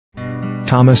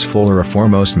Thomas Fuller, a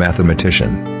foremost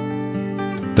mathematician.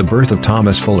 The birth of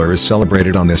Thomas Fuller is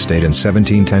celebrated on this date in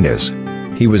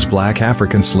 1710. He was black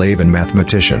African slave and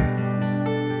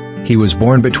mathematician. He was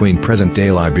born between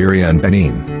present-day Liberia and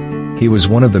Benin. He was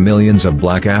one of the millions of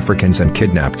black Africans and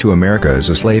kidnapped to America as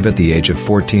a slave at the age of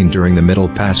 14 during the Middle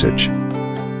Passage.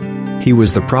 He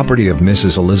was the property of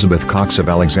Mrs. Elizabeth Cox of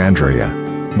Alexandria.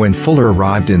 When Fuller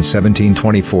arrived in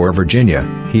 1724 Virginia,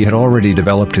 he had already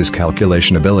developed his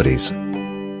calculation abilities.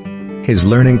 His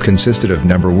learning consisted of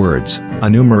number words, a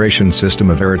numeration system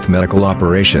of arithmetical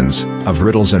operations, of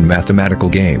riddles and mathematical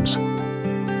games.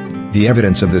 The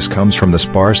evidence of this comes from the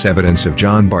sparse evidence of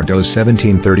John Bardot's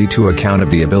 1732 account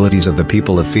of the abilities of the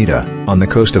people of Fida, on the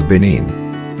coast of Benin.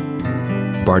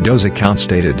 Bardot's account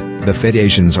stated, "The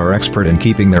Fidasians are expert in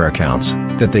keeping their accounts,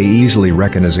 that they easily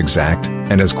reckon as exact,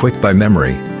 and as quick by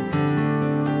memory,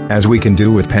 as we can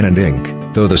do with pen and ink,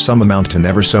 though the sum amount to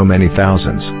never so many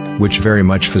thousands, which very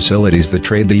much facilitates the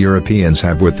trade the Europeans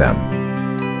have with them."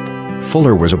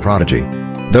 Fuller was a prodigy.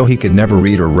 Though he could never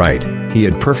read or write, he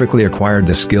had perfectly acquired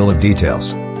the skill of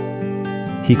details.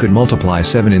 He could multiply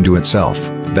 7 into itself,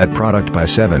 that product by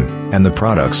 7, and the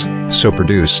products, so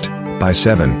produced, by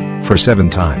 7, for 7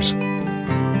 times.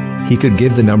 He could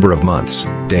give the number of months,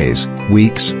 days,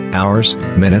 weeks, hours,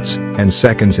 minutes, and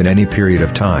seconds in any period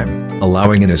of time,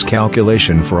 allowing in his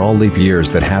calculation for all leap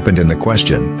years that happened in the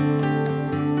question.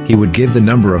 He would give the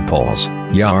number of poles,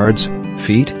 yards,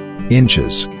 feet,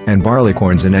 inches, and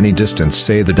barleycorns in any distance,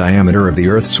 say the diameter of the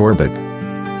Earth's orbit.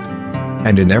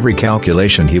 And in every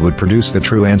calculation he would produce the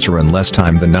true answer in less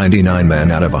time than 99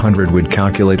 men out of 100 would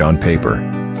calculate on paper.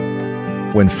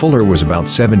 When Fuller was about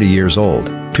 70 years old,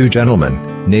 2 gentlemen,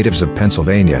 natives of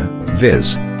Pennsylvania,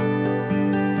 viz.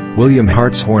 William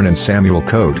Hartshorne and Samuel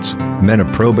Coates, men of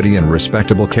probity and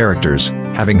respectable characters,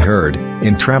 having heard,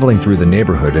 in traveling through the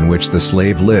neighborhood in which the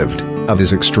slave lived, of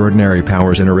his extraordinary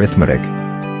powers in arithmetic,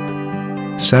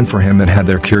 sent for him and had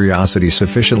their curiosity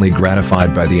sufficiently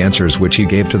gratified by the answers which he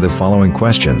gave to the following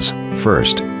questions.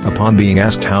 First, upon being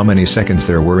asked how many seconds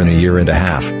there were in a year and a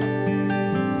half,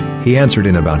 he answered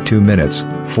in about 2 minutes,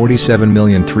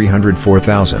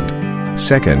 47,304,000.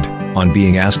 Second, on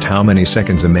being asked how many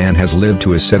seconds a man has lived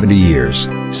to his 70 years,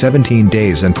 17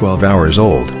 days and 12 hours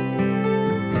old,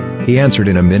 he answered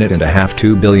in a minute and a half,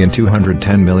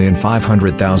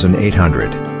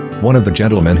 2,210,500,800. One of the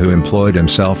gentlemen who employed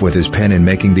himself with his pen in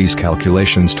making these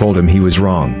calculations told him he was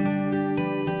wrong,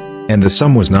 and the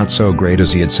sum was not so great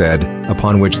as he had said,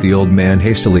 upon which the old man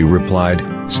hastily replied,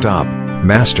 "Stop,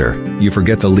 master, you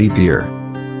forget the leap year."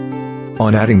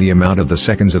 On adding the amount of the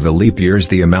seconds of the leap years,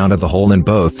 the amount of the whole in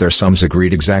both their sums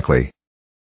agreed exactly.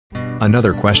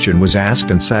 Another question was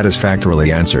asked and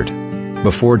satisfactorily answered.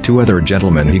 Before 2 other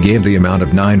gentlemen he gave the amount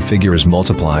of 9 figures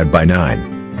multiplied by 9.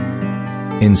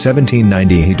 In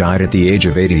 1790 he died at the age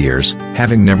of 80 years,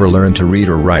 having never learned to read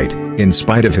or write, in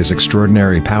spite of his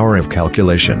extraordinary power of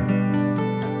calculation.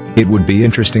 It would be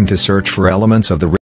interesting to search for elements of the